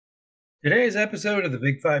Today's episode of the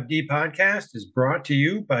Big 5D podcast is brought to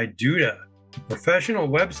you by Duda, a professional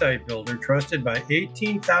website builder trusted by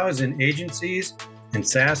 18,000 agencies and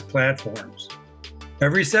SaaS platforms.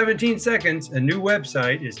 Every 17 seconds, a new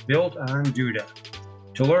website is built on Duda.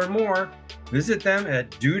 To learn more, visit them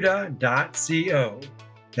at duda.co.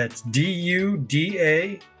 That's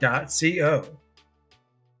duda.co.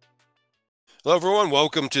 Hello, everyone.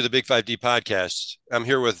 Welcome to the Big 5D podcast. I'm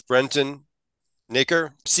here with Brenton,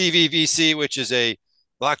 Naicker, CVVC, which is a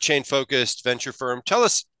blockchain-focused venture firm. Tell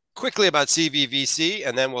us quickly about CVVC,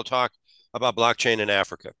 and then we'll talk about blockchain in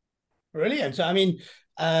Africa. Brilliant.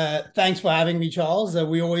 Thanks for having me, Charles.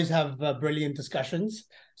 We always have brilliant discussions.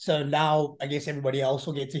 So now I guess everybody else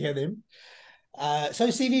will get to hear them. So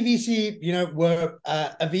CVVC, we're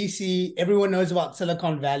a VC. Everyone knows about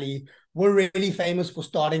Silicon Valley. We're really famous for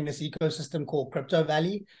starting this ecosystem called Crypto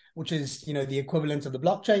Valley, which is, the equivalent of the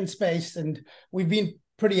blockchain space. And we've been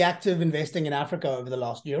pretty active investing in Africa over the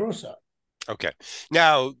last year or so. Okay.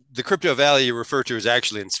 Now, the Crypto Valley you refer to is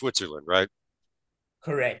actually in Switzerland, right?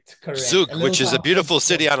 Correct. Zug, which is a beautiful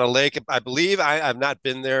city on a lake. I believe I've not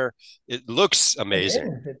been there. It looks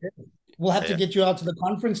amazing. It is. We'll have to get you out to the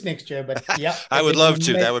conference next year, but yeah. I would love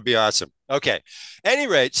to. That would be awesome. Okay. Any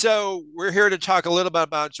rate, so we're here to talk a little bit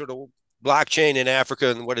about sort of blockchain in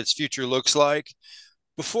Africa and what its future looks like.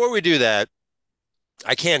 Before we do that,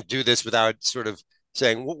 I can't do this without sort of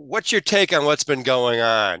saying, what's your take on what's been going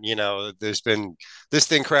on? There's been this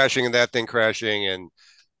thing crashing and that thing crashing, and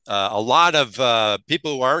a lot of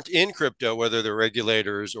people who aren't in crypto, whether they're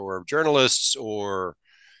regulators or journalists or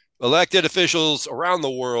elected officials around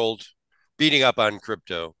the world, beating up on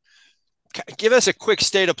crypto. Give us a quick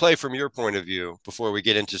state of play from your point of view before we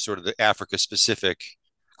get into sort of the Africa-specific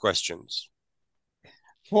questions.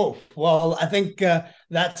 Oh, well, I think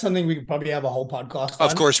that's something we could probably have a whole podcast on.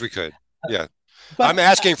 Of course we could. Yeah. I'm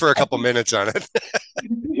asking for a couple minutes on it.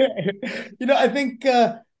 I think,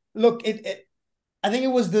 look, I think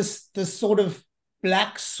it was this sort of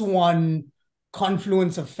black swan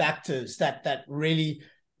confluence of factors that really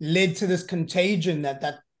led to this contagion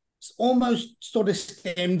that almost sort of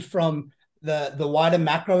stemmed from the wider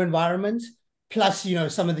macro environment, plus,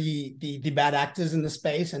 some of the bad actors in the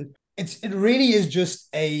space. And it really is just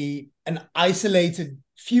an isolated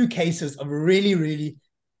few cases of really, really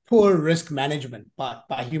poor risk management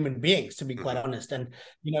by human beings, to be quite honest. And,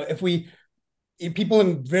 if people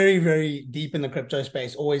in very, very deep in the crypto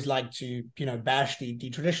space always like to, bash the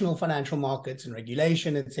traditional financial markets and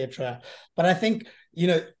regulation, etc. But I think,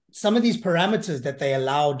 some of these parameters that they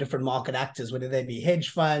allow different market actors, whether they be hedge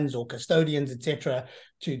funds or custodians, etc.,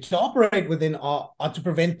 to operate within are to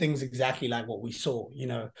prevent things exactly like what we saw.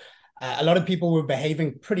 A lot of people were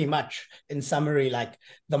behaving pretty much, in summary, like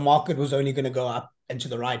the market was only going to go up and to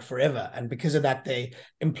the right forever. And because of that, they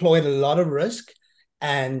employed a lot of risk.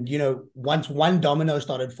 And, once one domino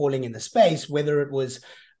started falling in the space, whether it was,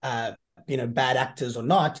 bad actors or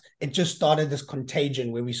not, it just started this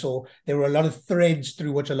contagion where we saw there were a lot of threads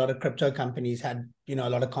through which a lot of crypto companies had, a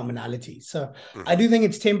lot of commonalities. So I do think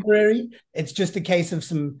it's temporary. It's just a case of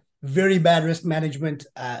some very bad risk management,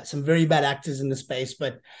 some very bad actors in the space.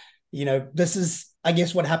 But, this is, I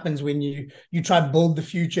guess, what happens when you try to build the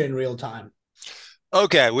future in real time.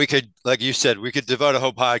 Okay, we could, like you said, we could devote a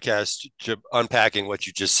whole podcast to unpacking what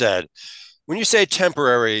you just said. When you say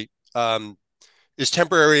temporary, is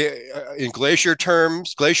temporary in glacial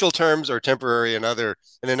terms, or temporary in another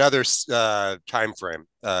time frame?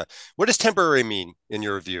 What does temporary mean in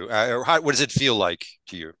your view, or what does it feel like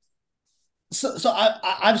to you? So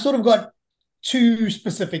I've sort of got two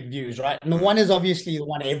specific views, right? And the one is obviously the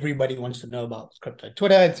one everybody wants to know about, crypto,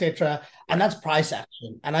 Twitter, etc., and that's price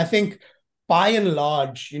action. And I think, by and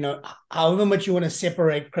large, however much you want to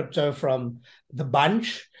separate crypto from the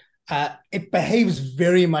bunch, it behaves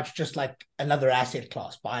very much just like another asset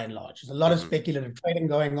class, by and large. There's a lot of speculative trading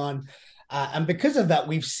going on. And because of that,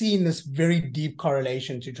 we've seen this very deep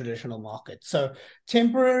correlation to traditional markets. So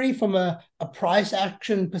temporary from a price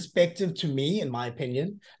action perspective, to me, in my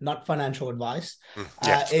opinion, not financial advice.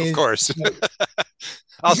 Of course.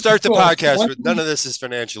 I'll start the podcast with none of this is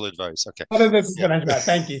financial advice. Okay. None of this is financial advice.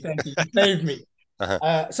 Thank you. You saved me.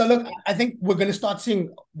 So look, I think we're going to start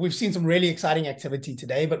we've seen some really exciting activity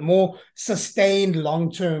today, but more sustained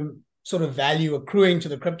long-term sort of value accruing to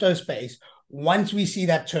the crypto space once we see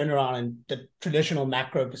that turnaround in the traditional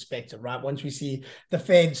macro perspective, right? Once we see the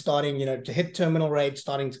Fed starting, to hit terminal rates,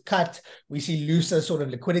 starting to cut, we see looser sort of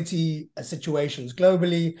liquidity situations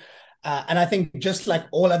globally. And I think just like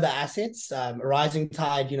all other assets, a rising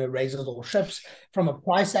tide, raises all ships. From a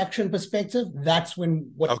price action perspective, that's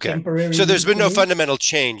when temporary. So there's been no fundamental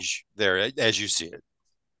change there as you see it.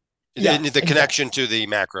 Yeah, the exactly. connection to the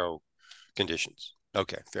macro conditions.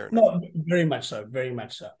 Okay, fair enough. No, very much so, very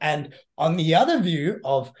much so. And on the other view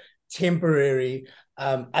of temporary,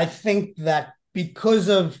 I think that because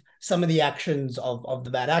of some of the actions of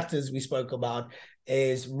the bad actors we spoke about,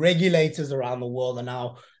 is regulators around the world are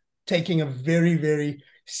now taking a very, very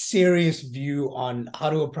serious view on how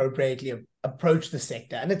to appropriately approach the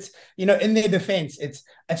sector. And it's, in their defense,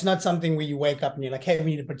 it's not something where you wake up and you're like, hey,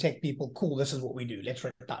 we need to protect people. Cool, this is what we do. Let's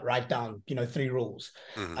write down, 3 rules.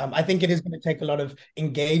 Mm-hmm. I think it is going to take a lot of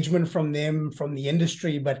engagement from them, from the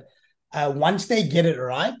industry, but once they get it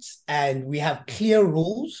right and we have clear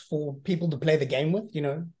rules for people to play the game with,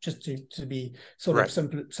 just to be sort of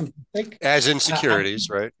simplistic. As in securities,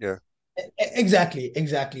 right? Yeah. Exactly.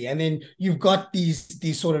 And then you've got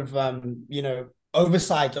these sort of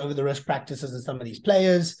oversight over the risk practices of some of these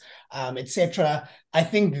players, etc. I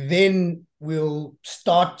think then we'll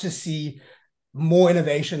start to see more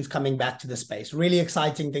innovations coming back to the space. Really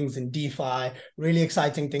exciting things in DeFi, really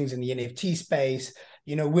exciting things in the NFT space.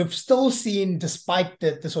 We've still seen, despite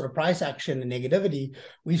the sort of price action and negativity,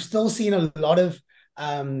 we've still seen a lot of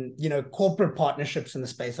corporate partnerships in the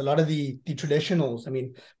space. A lot of the traditionals. I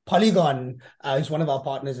mean, Polygon is one of our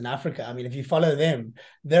partners in Africa. I mean, if you follow them,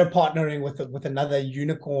 they're partnering with another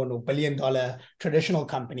unicorn or billion-dollar traditional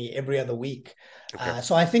company every other week. Okay.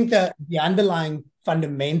 So I think that the underlying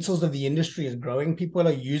fundamentals of the industry is growing. People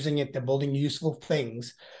are using it. They're building useful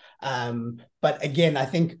things. But again, I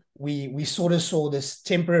think we sort of saw this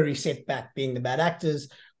temporary setback being the bad actors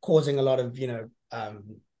causing a lot of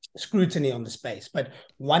scrutiny on the space. But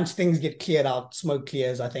once things get cleared out, smoke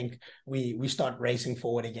clears, I think we start racing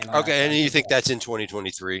forward again. Okay, and you think that's in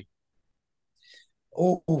 2023?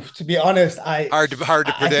 Oh, to be honest, hard to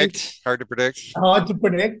predict. Hard to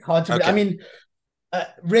predict. Okay. I mean,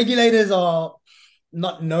 regulators are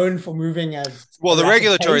not known for moving as well. The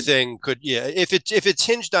regulatory thing could, if it's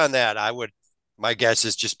hinged on that, my guess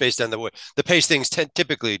is just based on the pace things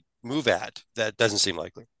typically move at. That doesn't seem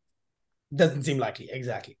likely. Doesn't seem likely.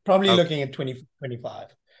 Exactly. Probably looking at 2025.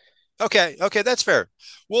 Okay, that's fair.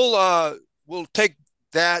 We'll take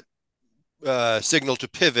that signal to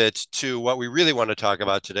pivot to what we really want to talk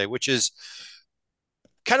about today, which is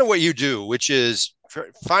kind of what you do, which is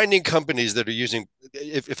finding companies that are using,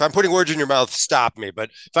 if I'm putting words in your mouth, stop me, but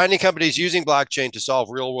finding companies using blockchain to solve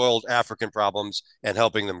real world African problems and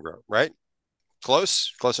helping them grow, right? Close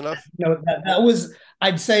enough? That was,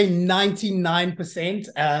 I'd say 99%.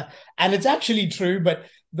 And it's actually true, but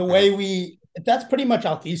the way that's pretty much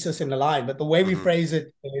our thesis in the line, but the way we phrase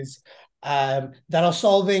it is that are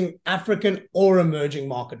solving African or emerging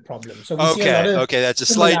market problems. So we see a lot of that's a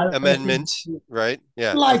slight amendment, right?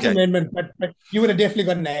 Yeah, slight amendment, but you would have definitely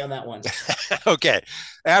got an A on that one. Okay,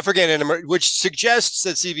 African and which suggests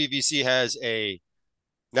that CVVC has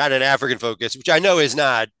not an African focus, which I know is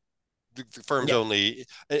not the firm's only,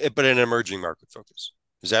 but an emerging market focus.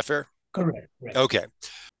 Is that fair? Correct. Okay,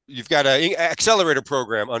 you've got an accelerator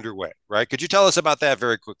program underway, right? Could you tell us about that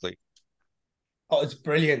very quickly? Oh, it's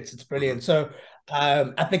brilliant. So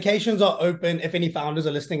applications are open if any founders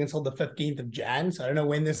are listening until the 15th of Jan. So I don't know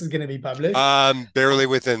when this is going to be published. Barely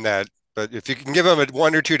within that. But if you can give them a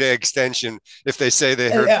 1 or 2 day extension, if they say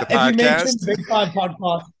they heard the podcast. If you mention Big Five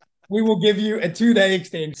Podcast, we will give you a 2-day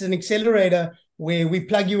extension. It's an accelerator where we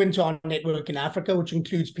plug you into our network in Africa, which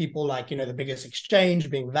includes people like, the biggest exchange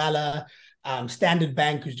being Valor, Standard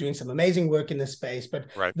Bank, who's doing some amazing work in this space. But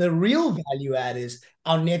the real value add is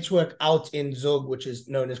our network out in Zug, which is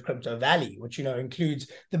known as Crypto Valley, which, includes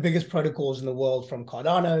the biggest protocols in the world from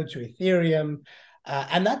Cardano to Ethereum.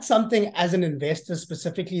 And that's something as an investor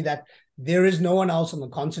specifically that there is no one else on the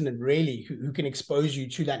continent really who can expose you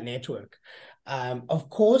to that network. Of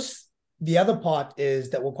course, the other part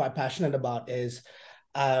is that we're quite passionate about is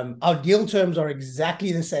our deal terms are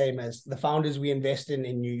exactly the same as the founders we invest in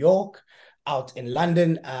New York, out in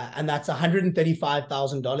London, and that's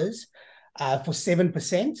 $135,000 for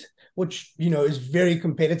 7%, which is very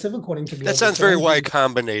competitive according to. That sounds very Y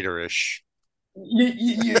Combinator-ish.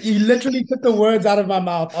 You literally took the words out of my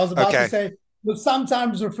mouth. I was about to say, but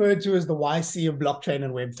sometimes referred to as the YC of blockchain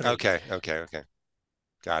and Web3. Okay.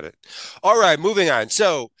 Got it. All right, moving on.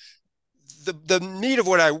 So the meat of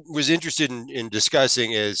what I was interested in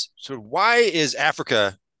discussing is sort of why is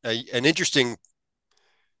Africa an interesting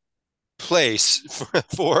place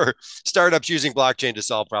for startups using blockchain to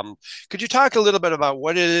solve problems. Could you talk a little bit about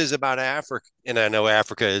what it is about Africa? And I know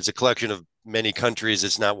Africa is a collection of many countries.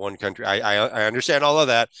 It's not one country. I understand all of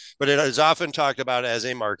that, but it is often talked about as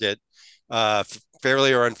a market,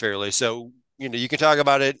 fairly or unfairly. So you can talk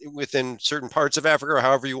about it within certain parts of Africa or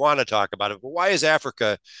however you want to talk about it. But why is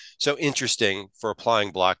Africa so interesting for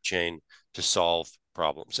applying blockchain to solve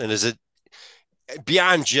problems? And is it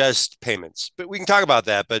beyond just payments? But we can talk about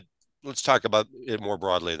that, but let's talk about it more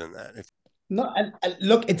broadly than that. No, and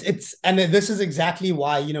look, and this is exactly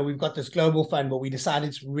why, we've got this global fund, but we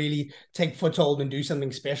decided to really take foothold and do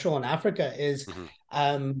something special in Africa. Is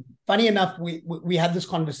funny enough, we had this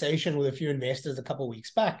conversation with a few investors a couple of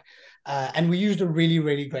weeks back, and we used a really,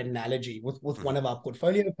 really great analogy with one of our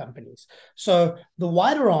portfolio companies. So the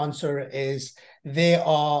wider answer is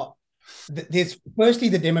there's firstly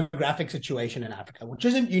the demographic situation in Africa, which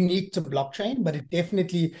isn't unique to blockchain, but it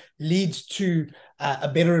definitely leads to a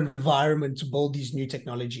better environment to build these new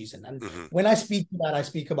technologies. And when I speak about, I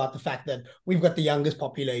speak about the fact that we've got the youngest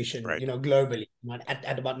population, globally,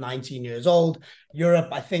 at about 19 years old. Europe,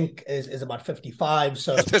 I think, is about 55.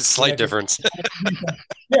 So that's a slight difference.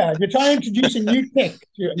 Yeah, you're trying to introduce a new tech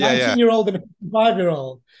to a 19-year-old and a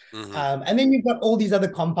 55-year-old. And then you've got all these other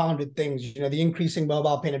compounded things, the increasing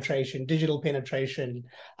mobile penetration, digital penetration,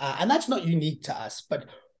 and that's not unique to us. But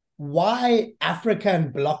why Africa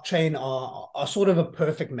and blockchain are sort of a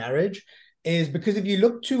perfect marriage is because if you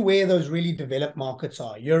look to where those really developed markets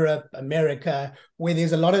are, Europe, America, where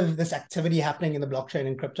there's a lot of this activity happening in the blockchain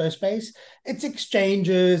and crypto space, it's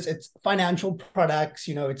exchanges, it's financial products,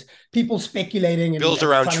 it's people speculating. Built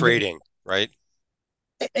around trading, right?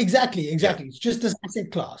 Exactly. Yeah. It's just this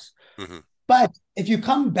asset class. But if you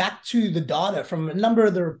come back to the data from a number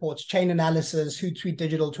of the reports, Chain Analysis, Hootsuite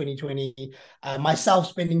Digital 2020, myself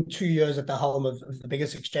spending 2 years at the helm of the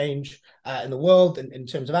biggest exchange in the world in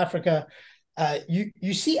terms of Africa,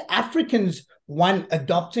 you see Africans, one,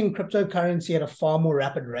 adopting cryptocurrency at a far more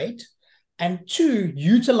rapid rate, and two,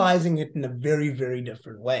 utilizing it in a very, very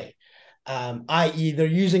different way. I.e., they're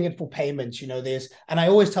using it for payments. And I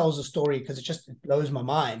always tell the story because it blows my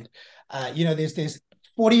mind. There's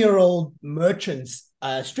 40-year-old merchants,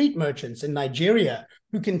 street merchants in Nigeria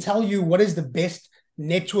who can tell you what is the best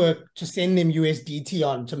network to send them USDT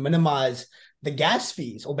on to minimize the gas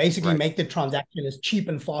fees, or basically make the transaction as cheap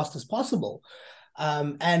and fast as possible.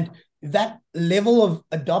 And that level of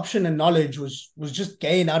adoption and knowledge was just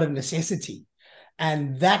gained out of necessity.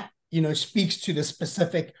 And that, speaks to the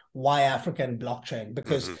specific why Africa and blockchain,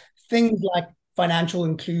 because things like financial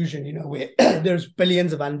inclusion, where there's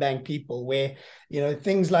billions of unbanked people, where,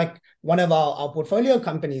 things like one of our portfolio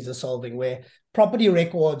companies are solving, where property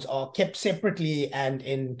records are kept separately and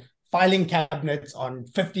in filing cabinets on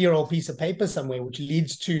 50-year-old piece of paper somewhere, which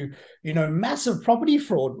leads to, massive property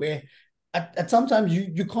fraud, where at sometimes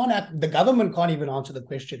you can't the government can't even answer the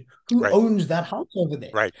question, who owns that house over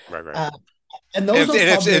there? Right. And those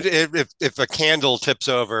if a candle tips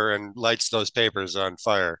over and lights those papers on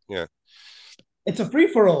fire, it's a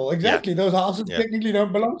free-for-all. Exactly. Those houses technically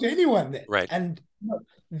don't belong to anyone there. Right. And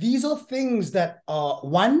these are things that are,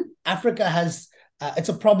 one, Africa has, it's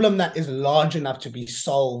a problem that is large enough to be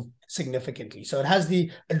solved significantly. So it has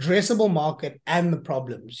the addressable market and the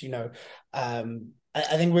problems, I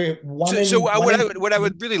think we're one. So what I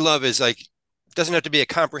would really love is, like, it doesn't have to be a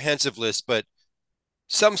comprehensive list, but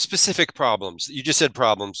some specific problems. You just said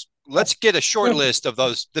problems. Let's get a short list of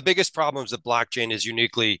the biggest problems that blockchain is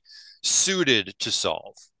uniquely suited to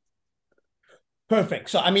solve. Perfect.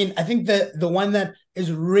 So, I think the one that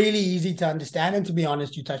is really easy to understand, and to be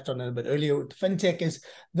honest, you touched on it a bit earlier with fintech, is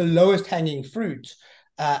the lowest hanging fruit,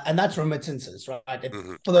 and that's remittances, right?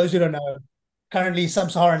 For those who don't know, currently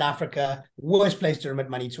sub-Saharan Africa, worst place to remit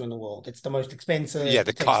money to in the world. It's the most expensive. Yeah,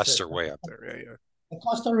 the costs are way up there. Yeah. The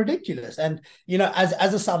costs are ridiculous. And,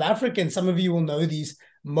 as a South African, some of you will know these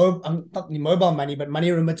not mobile money, but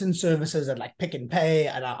money remittance services at like Pick and Pay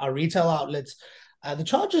at our retail outlets. The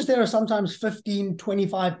charges there are sometimes 15,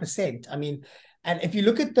 25%. And if you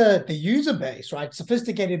look at the user base, right,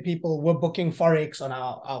 sophisticated people were booking Forex on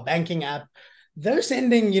our banking app. They're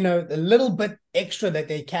sending, a little bit extra that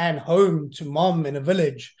they can home to mom in a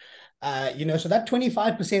village. So that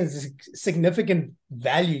 25% is a significant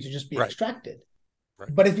value to just be extracted.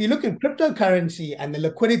 But if you look at cryptocurrency and the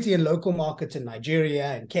liquidity in local markets in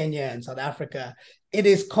Nigeria and Kenya and South Africa, it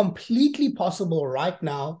is completely possible right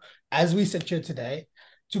now, as we sit here today,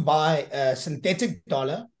 to buy a synthetic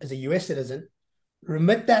dollar as a US citizen,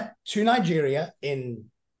 remit that to Nigeria in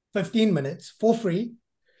 15 minutes for free.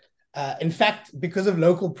 In fact, because of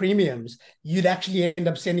local premiums, you'd actually end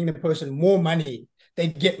up sending the person more money.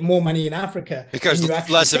 They'd get more money in Africa. Because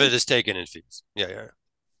less of it is taken in fees. Yeah.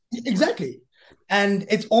 Exactly. And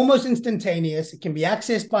it's almost instantaneous. It can be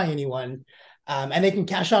accessed by anyone, and they can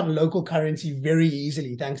cash out local currency very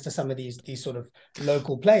easily thanks to some of these sort of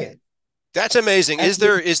local players. That's amazing. Is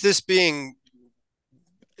this being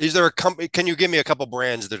Is there a company? Can you give me a couple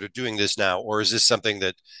brands that are doing this now, or is this something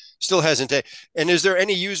that still hasn't? And is there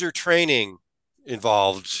any user training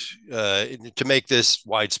involved to make this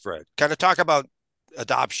widespread? Kind of talk about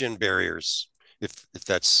adoption barriers, if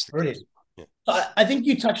that's the case. Brilliant. Yeah. So I think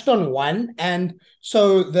you touched on one, and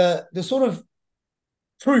so the sort of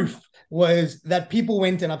proof was that people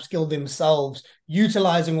went and upskilled themselves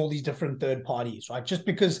utilizing all these different third parties, right? Just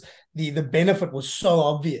because the benefit was so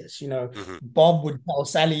obvious. Mm-hmm. Bob would tell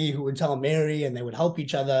Sally, who would tell Mary, and they would help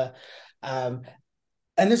each other. And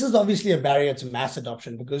this is obviously a barrier to mass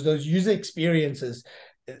adoption because those user experiences,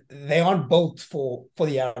 they aren't built for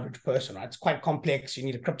the average person, right? It's quite complex. You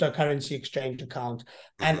need a cryptocurrency exchange account.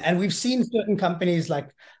 Mm-hmm. And we've seen certain companies like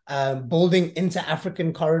building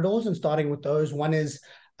inter-African corridors and starting with those. One is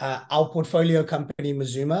our portfolio company,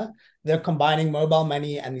 Mazuma. They're combining mobile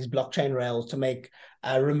money and these blockchain rails to make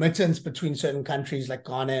remittance between certain countries like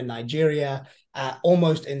Ghana and Nigeria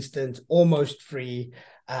almost instant, almost free.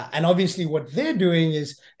 And obviously what they're doing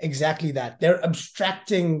is exactly that. They're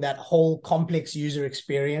abstracting that whole complex user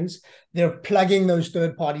experience. They're plugging those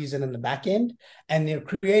third parties in the back end, and they're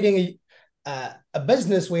creating a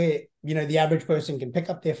business where, the average person can pick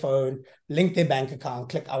up their phone, link their bank account,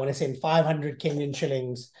 click, I want to send 500 Kenyan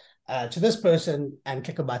shillings to this person, and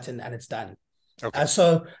click a button and it's done. Okay.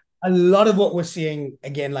 So a lot of what we're seeing,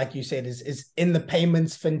 again, like you said, is in the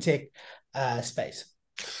payments, fintech space.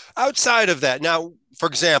 Outside of that, now, for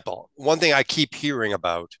example, one thing I keep hearing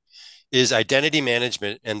about is identity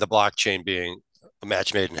management and the blockchain being a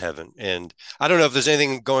match made in heaven. And I don't know if there's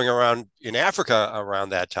anything going around in Africa around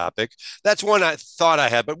that topic. That's one I thought I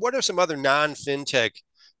had. But what are some other non-fintech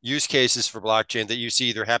use cases for blockchain that you see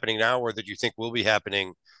either happening now or that you think will be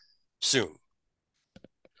happening soon?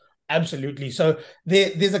 Absolutely. So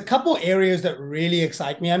there's a couple areas that really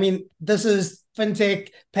excite me. I mean, this is fintech,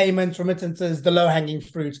 payments, remittances, the low-hanging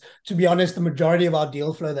fruits. To be honest, the majority of our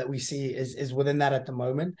deal flow that we see is within that at the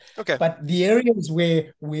moment. Okay. But the areas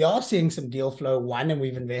where we are seeing some deal flow, one, and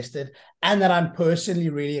we've invested, and that I'm personally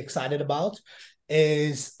really excited about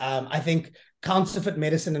is, I think, counterfeit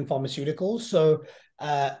medicine and pharmaceuticals. So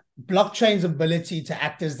blockchain's ability to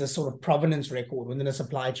act as the sort of provenance record within a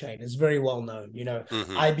supply chain is very well known.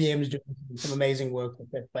 Mm-hmm. IBM is doing some amazing work with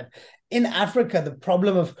it. But in Africa, the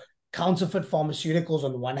problem of counterfeit pharmaceuticals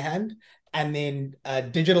on the one hand, and then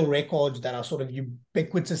digital records that are sort of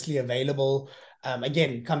ubiquitously available.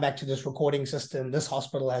 Again, come back to this recording system. This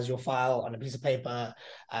hospital has your file on a piece of paper,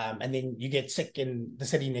 and then you get sick in the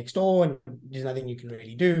city next door, and there's nothing you can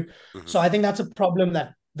really do. Mm-hmm. So I think that's a problem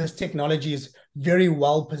that this technology is very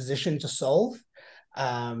well positioned to solve.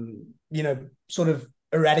 Sort of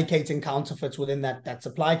eradicating counterfeits within that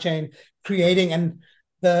supply chain, creating, and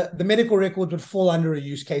the medical records would fall under a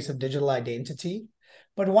use case of digital identity.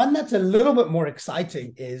 But one that's a little bit more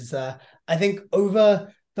exciting is I think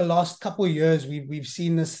over the last couple of years, we've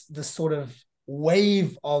seen this sort of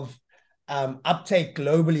wave of uptake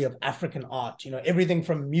globally of African art. Everything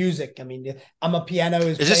from music. I mean, Amapiano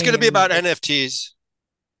is this going to be about NFTs?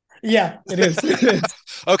 Yeah, it is.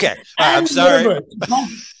 Okay. I'm sorry.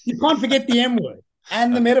 You can't forget the M word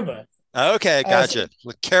and the metaverse. Okay, gotcha.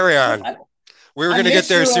 Carry on. We're going to get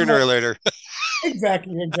there sooner or later.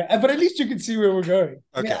 Exactly. But at least you can see where we're going.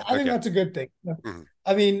 Okay. I think that's a good thing. Mm-hmm.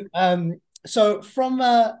 I mean, so from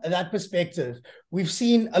that perspective, we've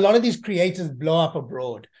seen a lot of these creators blow up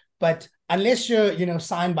abroad. But unless you're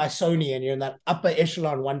signed by Sony and you're in that upper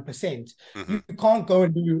echelon 1%, mm-hmm. you can't go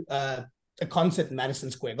and do a concert in Madison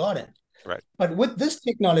Square Garden. Right. But with this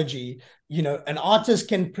technology, an artist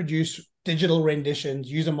can produce digital renditions,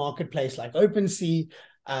 use a marketplace like OpenSea,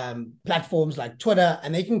 platforms like Twitter,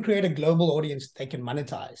 and they can create a global audience they can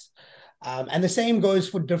monetize. And the same goes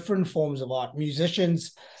for different forms of art.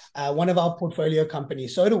 Musicians, one of our portfolio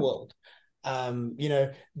companies, Soda World,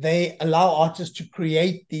 they allow artists to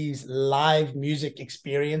create these live music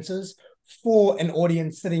experiences for an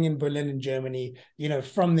audience sitting in Berlin in Germany,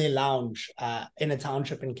 from their lounge in a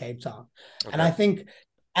township in Cape Town. Okay. And I think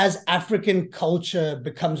as African culture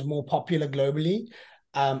becomes more popular globally,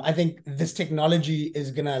 I think this technology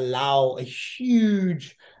is going to allow a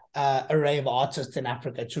huge array of artists in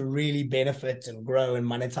Africa to really benefit and grow and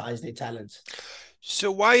monetize their talents. So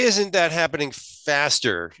why isn't that happening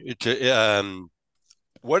faster?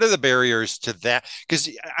 What are the barriers to that? Because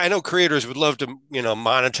I know creators would love to,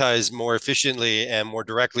 monetize more efficiently and more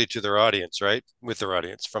directly to their audience, right? With their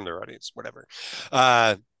audience, from their audience, whatever.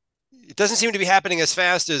 It doesn't seem to be happening as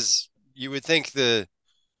fast as you would think the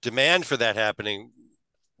demand for that happening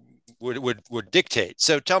would dictate.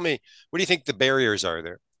 So tell me, what do you think the barriers are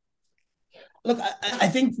there? Look, I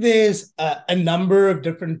think there's a number of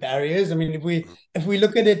different barriers. I mean, if we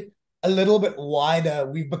look at it a little bit wider,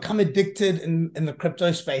 we've become addicted in the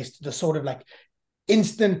crypto space to the sort of like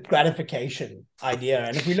instant gratification idea.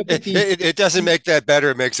 And if we look at It doesn't make that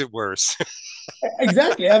better; it makes it worse.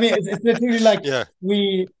 exactly, I mean, it's literally like Yeah.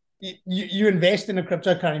 You invest in a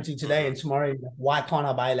cryptocurrency today, Mm-hmm. and tomorrow, you're like, why can't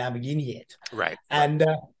I buy a Lamborghini yet? Right. And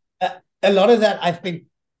a lot of that, I think,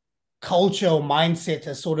 culture or mindset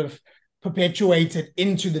has sort of perpetuated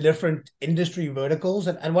into the different industry verticals.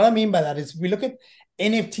 And what I mean by that is we look at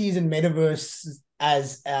NFTs and metaverse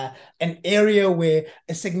as an area where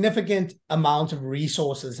a significant amount of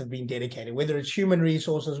resources have been dedicated, whether it's human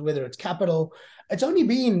resources, whether it's capital. It's only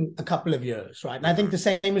been a couple of years, right? And I think the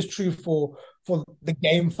same is true for the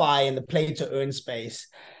GameFi and the play to earn space.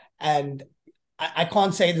 And I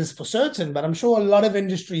can't say this for certain, but I'm sure a lot of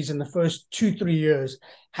industries in the first 2-3 years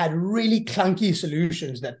had really clunky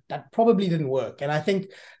solutions that probably didn't work. And I think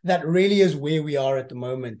that really is where we are at the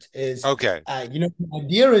moment is, Okay. the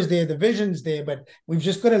idea is there, the vision's there, but we've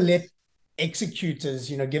just got to let executors,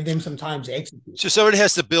 give them some time to execute. So somebody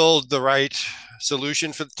has to build the right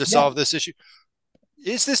solution to solve this issue.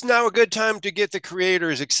 Is this now a good time to get the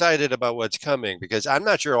creators excited about what's coming? Because I'm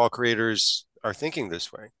not sure all creators are thinking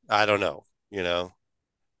this way. I don't know. You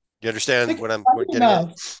understand what I'm getting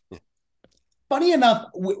at? Funny enough,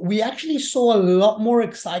 we actually saw a lot more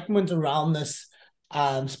excitement around this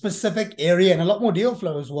specific area and a lot more deal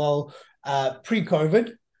flow as well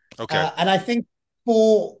pre-COVID. Okay. And I think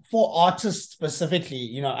for artists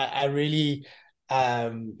specifically, I really,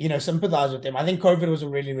 sympathize with them. I think COVID was a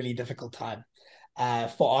really, really difficult time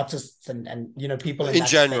for artists and people in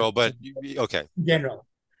general, space. but okay. In general,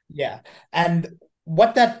 yeah. And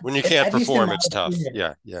what that when you can't perform, it's tough.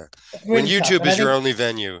 Yeah. When YouTube is your only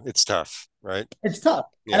venue, it's tough, right? It's tough.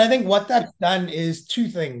 Yeah. And I think what that's done is two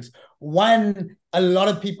things. One, a lot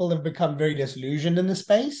of people have become very disillusioned in the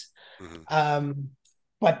space.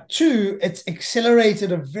 But two, it's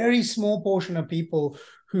accelerated a very small portion of people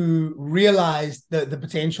who realized the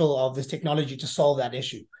potential of this technology to solve that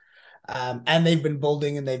issue. And they've been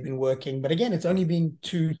building and they've been working. But again, it's only been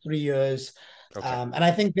 2-3 years. Okay. And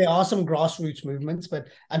I think there are some grassroots movements, but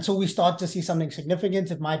until we start to see something significant,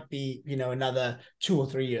 it might be, another 2 or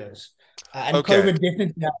 3 years. And COVID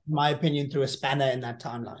definitely, in my opinion, threw a spanner in that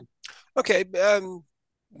timeline. Okay.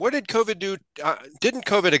 What did COVID do? Didn't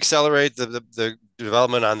COVID accelerate the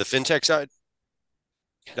development on the fintech side?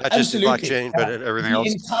 Not just the blockchain, but everything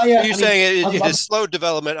else. You're saying it has slowed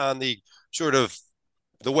development on the sort of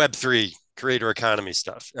the Web3 creator economy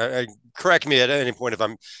stuff. Correct me at any point if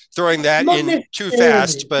I'm throwing that in too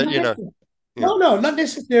fast, but No, not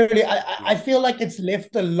necessarily. I feel like it's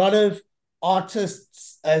left a lot of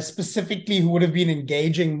artists specifically who would have been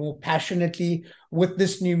engaging more passionately with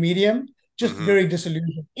this new medium, just very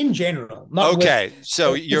disillusioned in general.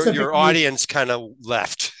 So your audience kind of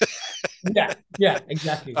left. yeah,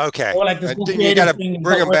 exactly. Okay. Or like you got to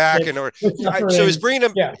bring them back so is bringing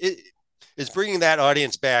them is bringing that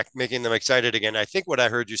audience back, making them excited again. I think what I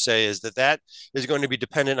heard you say is that is going to be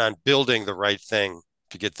dependent on building the right thing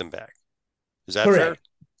to get them back. Is that fair?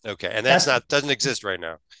 Okay. And doesn't exist right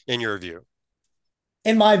now, in your view.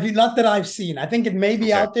 In my view, not that I've seen. I think it may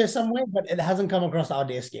be out there somewhere, but it hasn't come across our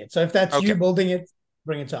desk yet. So if that's you building it,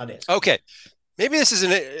 bring it to our desk. Okay. Maybe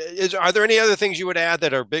this are there any other things you would add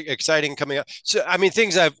that are big, exciting coming up? So, I mean,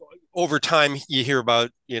 things over time you hear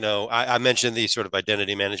about, I mentioned the sort of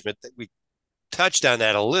identity management that we touched on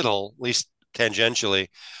that a little, at least tangentially.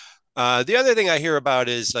 The other thing I hear about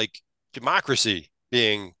is like democracy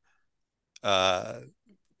being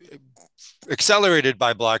accelerated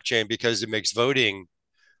by blockchain because it makes voting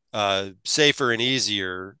safer and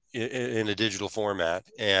easier in a digital format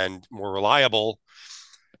and more reliable.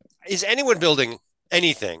 Is anyone building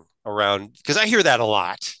anything around? Because I hear that a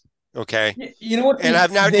lot. Okay. You know what? And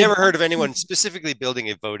I've never heard of anyone specifically building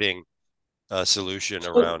a voting solution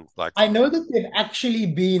around blockchain. I know that they've actually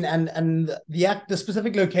been, and the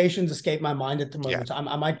specific locations escape my mind at the moment. So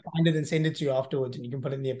I might find it and send it to you afterwards, and you can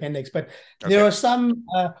put it in the appendix. But there are some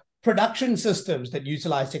production systems that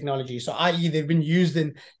utilize technology. So, i.e., they've been used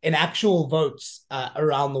in actual votes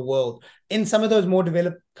around the world in some of those more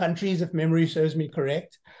developed countries, if memory serves me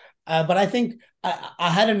correct. But I think I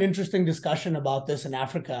had an interesting discussion about this in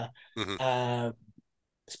Africa,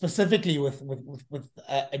 specifically with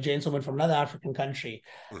a gentleman from another African country.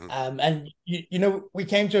 And, we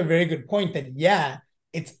came to a very good point that,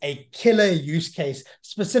 it's a killer use case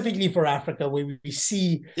specifically for Africa where we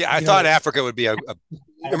see. Yeah, I thought Africa would be a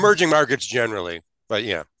emerging markets generally, but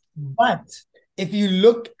yeah. But if you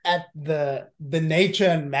look at the nature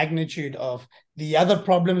and magnitude of the other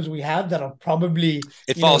problems we have that are probably,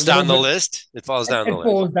 It you know, a falls little down the bit, list. It falls down the it list.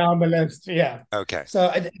 falls down the list. Yeah. Okay.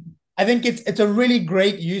 So I think it's a really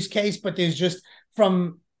great use case, but there's just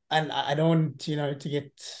and I don't want, you know, to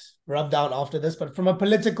get rubbed out after this, but from a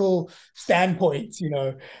political standpoint, you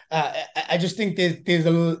know, I just think there's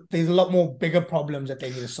a lot more bigger problems that they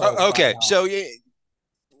need to solve right Okay. now. So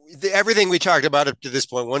everything we talked about up to this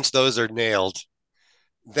point, once those are nailed,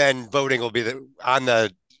 then voting will be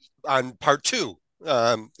on part two.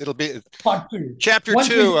 It'll be Part two. chapter Once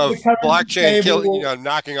we two get of the currency blockchain stable,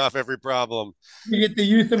 knocking off every problem. we get the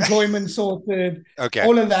youth employment sorted, Okay.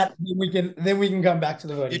 all of that, then we can come back to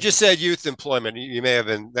the voting. You just said youth employment.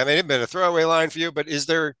 That may have been a throwaway line for you, but is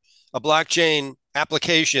there a blockchain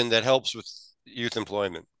application that helps with youth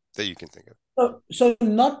employment that you can think of? So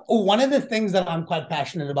not one of the things that I'm quite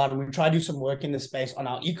passionate about, and we try to do some work in this space on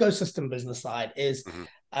our ecosystem business side, is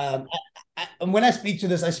and when I speak to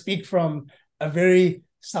this, I speak from a very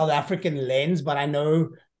South African lens, but I know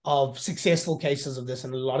of successful cases of this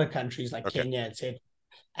in a lot of countries like Kenya, etc.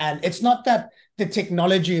 And it's not that the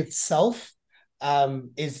technology itself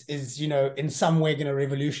is you know, in some way going to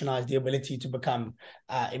revolutionize the ability to become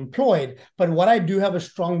employed, but what I do have a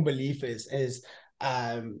strong belief is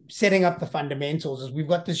setting up the fundamentals. Is we've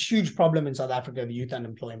got this huge problem in South Africa of youth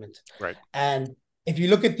unemployment, right? And if you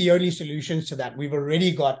look at the only solutions to that, we've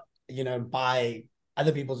already got, you know, by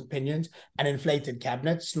other people's opinions, an inflated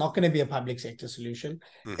cabinet. It's not going to be a public sector solution.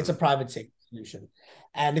 It's a private sector solution.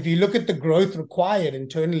 And if you look at the growth required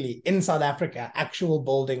internally in South Africa, actual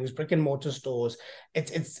buildings, brick and mortar stores,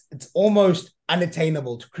 it's almost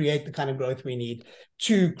unattainable to create the kind of growth we need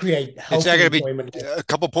to create healthy employment. A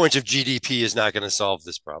couple points of GDP is not going to solve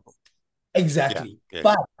this problem. Exactly. Yeah.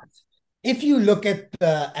 But if you look at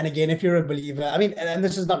and again, if you're a believer, I mean, and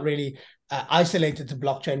this is not really isolated to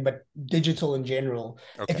blockchain, but digital in general.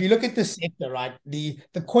 If you look at the sector, right, the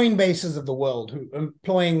Coinbases of the world who are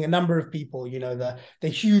employing a number of people, you know, the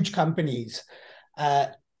huge companies,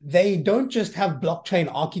 they don't just have blockchain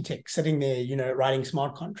architects sitting there, you know, writing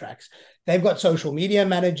smart contracts. They've got social media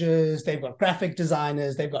managers, they've got graphic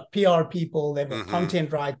designers, they've got PR people, they've got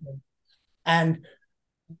content writers. And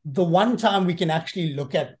the one time we can actually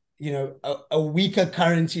look at, you know, a weaker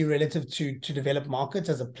currency relative to developed markets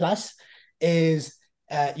as a plus is,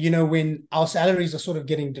 you know, when our salaries are sort of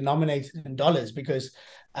getting denominated in dollars, because,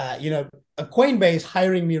 you know, a Coinbase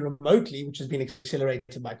hiring me remotely, which has been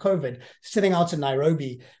accelerated by COVID, sitting out in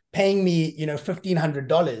Nairobi, paying me, you know,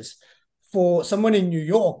 $1,500. For someone in New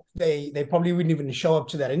York, they probably wouldn't even show up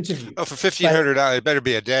to that interview. Oh, for $1,500, it better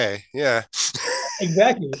be a day. Yeah.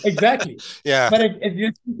 Exactly. Yeah. But if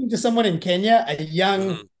you're speaking to someone in Kenya, a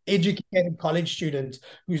young, educated college student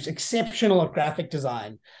who's exceptional at graphic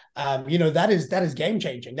design, you know, that is game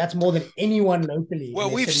changing. That's more than anyone locally.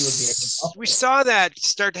 Well, we saw that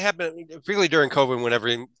start to happen, particularly during COVID, when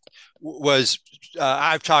everything was.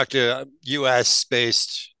 I've talked to U.S.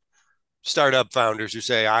 based startup founders who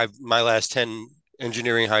say my last 10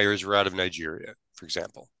 engineering hires were out of Nigeria, for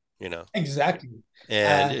example. You know, exactly,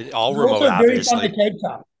 and all remote. Obviously,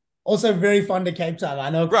 also very fond of Cape Town.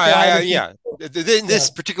 I know. Right. In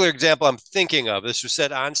this particular example I'm thinking of, this was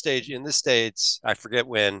said on stage in the States. I forget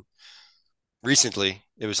when. Recently,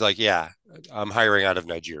 it was like, yeah, I'm hiring out of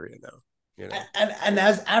Nigeria now. You know? And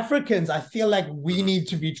as Africans, I feel like we need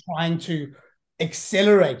to be trying to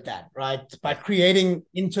accelerate that, right? By creating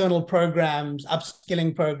internal programs,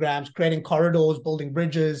 upskilling programs, creating corridors, building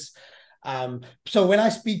bridges. So when I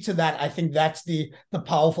speak to that, I think that's the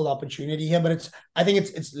powerful opportunity here. But I think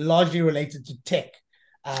it's largely related to tech,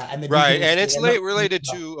 and it's related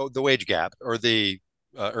to the wage gap or the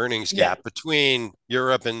earnings gap between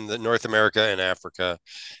Europe and North America and Africa.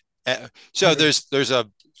 So there's a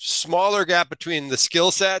smaller gap between the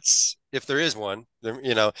skill sets, if there is one,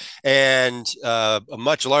 you know, and a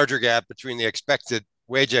much larger gap between the expected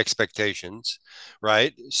wage expectations,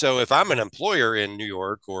 right? So if I'm an employer in New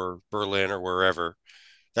York or Berlin or wherever,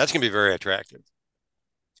 that's going to be very attractive.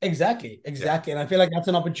 Exactly. Yeah. And I feel like that's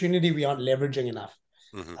an opportunity we aren't leveraging enough.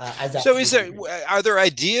 So are there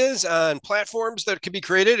ideas on platforms that could be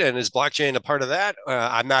created, and is blockchain a part of that?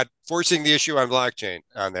 I'm not forcing the issue on blockchain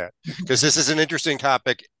on that, because this is an interesting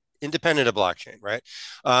topic independent of blockchain, right?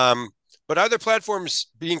 But are there platforms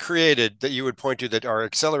being created that you would point to that are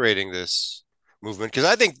accelerating this movement? Because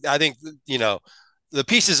I think you know, the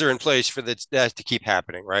pieces are in place for that to keep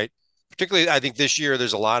happening, right? Particularly, I think this year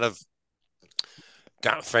there's a lot of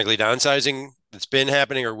frankly downsizing that's been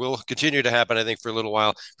happening or will continue to happen, I think, for a little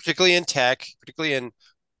while, particularly in tech, particularly in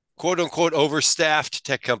quote unquote overstaffed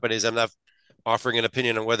tech companies. I'm not offering an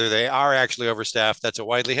opinion on whether they are actually overstaffed. That's a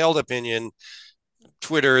widely held opinion.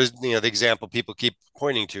 Twitter is, the example people keep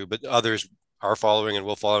pointing to, but others are following and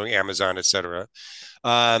will following, Amazon, et cetera.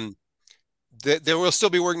 There will still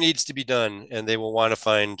be work needs to be done, and they will want to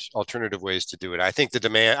find alternative ways to do it. I think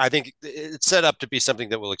it's set up to be something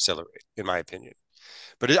that will accelerate, in my opinion.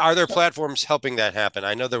 But are there platforms helping that happen?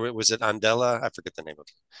 I know there was it Andela. I forget the name of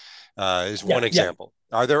it. Is one example.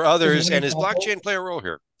 Are there others? And does blockchain play a role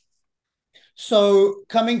here? So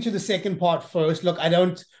coming to the second part first, look,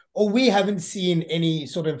 we haven't seen any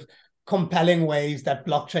sort of compelling ways that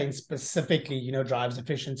blockchain specifically, drives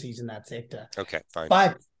efficiencies in that sector. Okay, fine.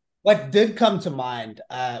 But what did come to mind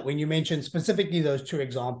when you mentioned specifically those two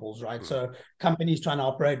examples, right? Mm-hmm. So companies trying to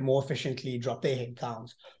operate more efficiently, drop their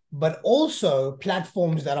headcounts, but also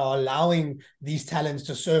platforms that are allowing these talents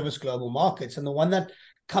to service global markets. And the one that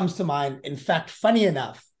comes to mind, in fact, funny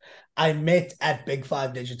enough, I met at Big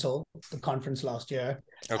 5 Digital, the conference last year.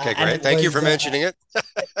 Okay, great. Thank you for mentioning it.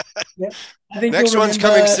 Yeah, I think next one's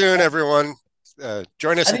coming soon, everyone.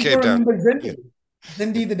 Join us in Cape Town.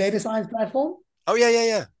 Zindi, the data science platform. Oh,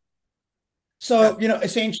 yeah. So,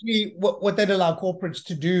 essentially what that allow corporates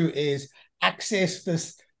to do is access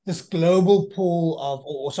this global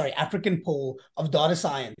pool African pool of data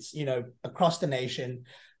science, across the nation,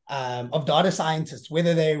 of data scientists,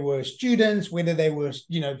 whether they were students, whether they were,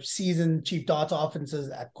 seasoned chief data officers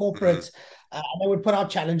at corporates. They would put out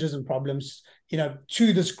challenges and problems,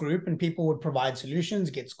 to this group, and people would provide solutions,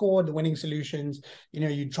 get scored, the winning solutions,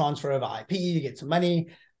 you transfer over IP, you get some money.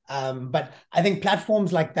 But I think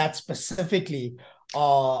platforms like that specifically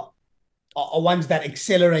are ones that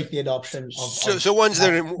accelerate the adoption of so ones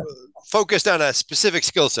that are focused on a specific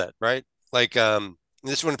skill set, right? Like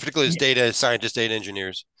this one particularly is data scientists, data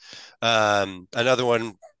engineers. Another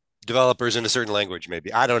one, developers in a certain language,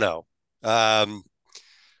 maybe. I don't know.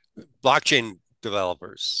 Blockchain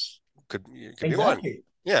developers could be one.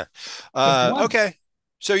 Yeah. Okay.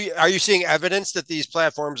 So are you seeing evidence that these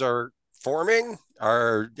platforms are forming?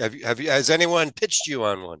 Or has anyone pitched you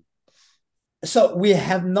on one? So we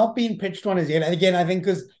have not been pitched one as yet. And again, I think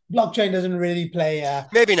because blockchain doesn't really play.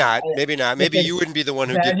 Maybe not. Maybe you wouldn't be the one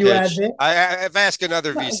who get pitched. I've asked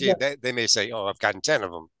another VC. They may say, "Oh, I've gotten 10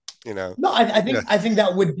 of them." No, I think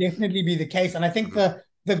that would definitely be the case, and I think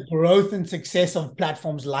the growth and success of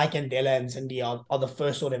platforms like Andela and Zindi are the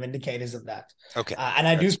first sort of indicators of that. Okay, and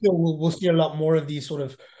I do feel we'll see a lot more of these sort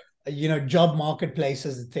of job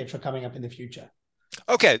marketplaces, etc., coming up in the future.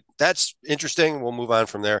 Okay, that's interesting. We'll move on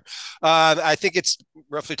from there. I think it's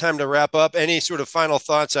roughly time to wrap up. Any sort of final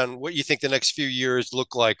thoughts on what you think the next few years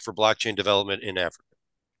look like for blockchain development in Africa?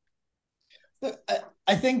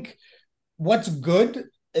 I think what's good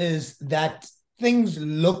is that things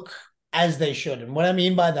look as they should. And what I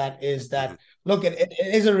mean by that is that, look, it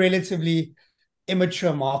is a relatively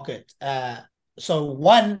immature market. So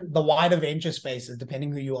the wider venture spaces,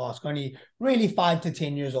 depending who you ask, only really 5 to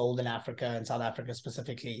 10 years old in Africa and South Africa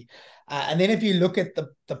specifically. And then if you look at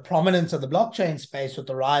the prominence of the blockchain space with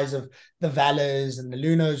the rise of the Valors and the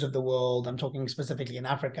Lunos of the world, I'm talking specifically in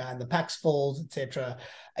Africa, and the Paxfuls, etc.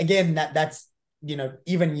 Again, that's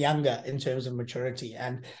even younger in terms of maturity.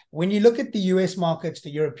 And when you look at the US markets, the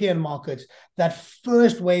European markets, that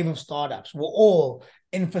first wave of startups were all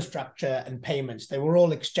infrastructure and payments. They were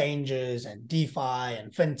all exchanges and DeFi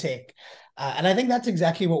and fintech. And I think that's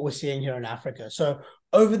exactly what we're seeing here in Africa. So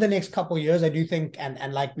over the next couple of years, I do think,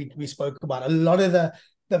 and like we spoke about, a lot of the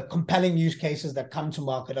compelling use cases that come to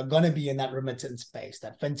market are going to be in that remittance space,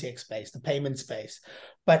 that fintech space, the payment space.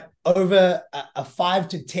 But over a 5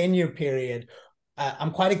 to 10 year period,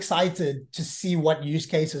 I'm quite excited to see what use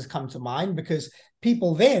cases come to mind, because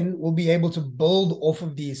people then will be able to build off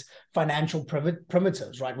of these financial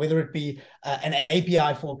primitives, right? Whether it be an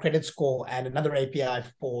API for credit score and another API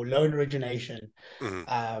for loan origination,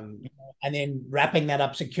 and then wrapping that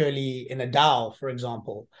up securely in a DAO, for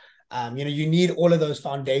example. You need all of those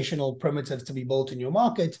foundational primitives to be built in your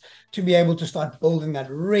market to be able to start building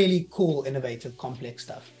that really cool, innovative, complex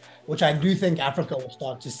stuff, which I do think Africa will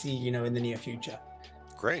start to see, in the near future.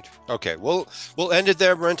 Great. Okay, we'll end it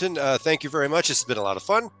there, Brenton. Thank you very much. This has been a lot of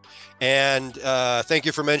fun. And thank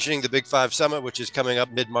you for mentioning the Big 5 Summit, which is coming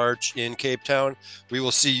up mid-March in Cape Town. We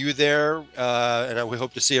will see you there, and we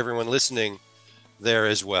hope to see everyone listening there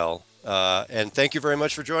as well. And thank you very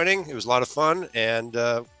much for joining. It was a lot of fun, and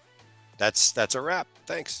that's a wrap.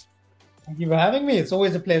 Thanks. Thank you for having me. It's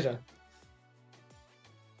always a pleasure.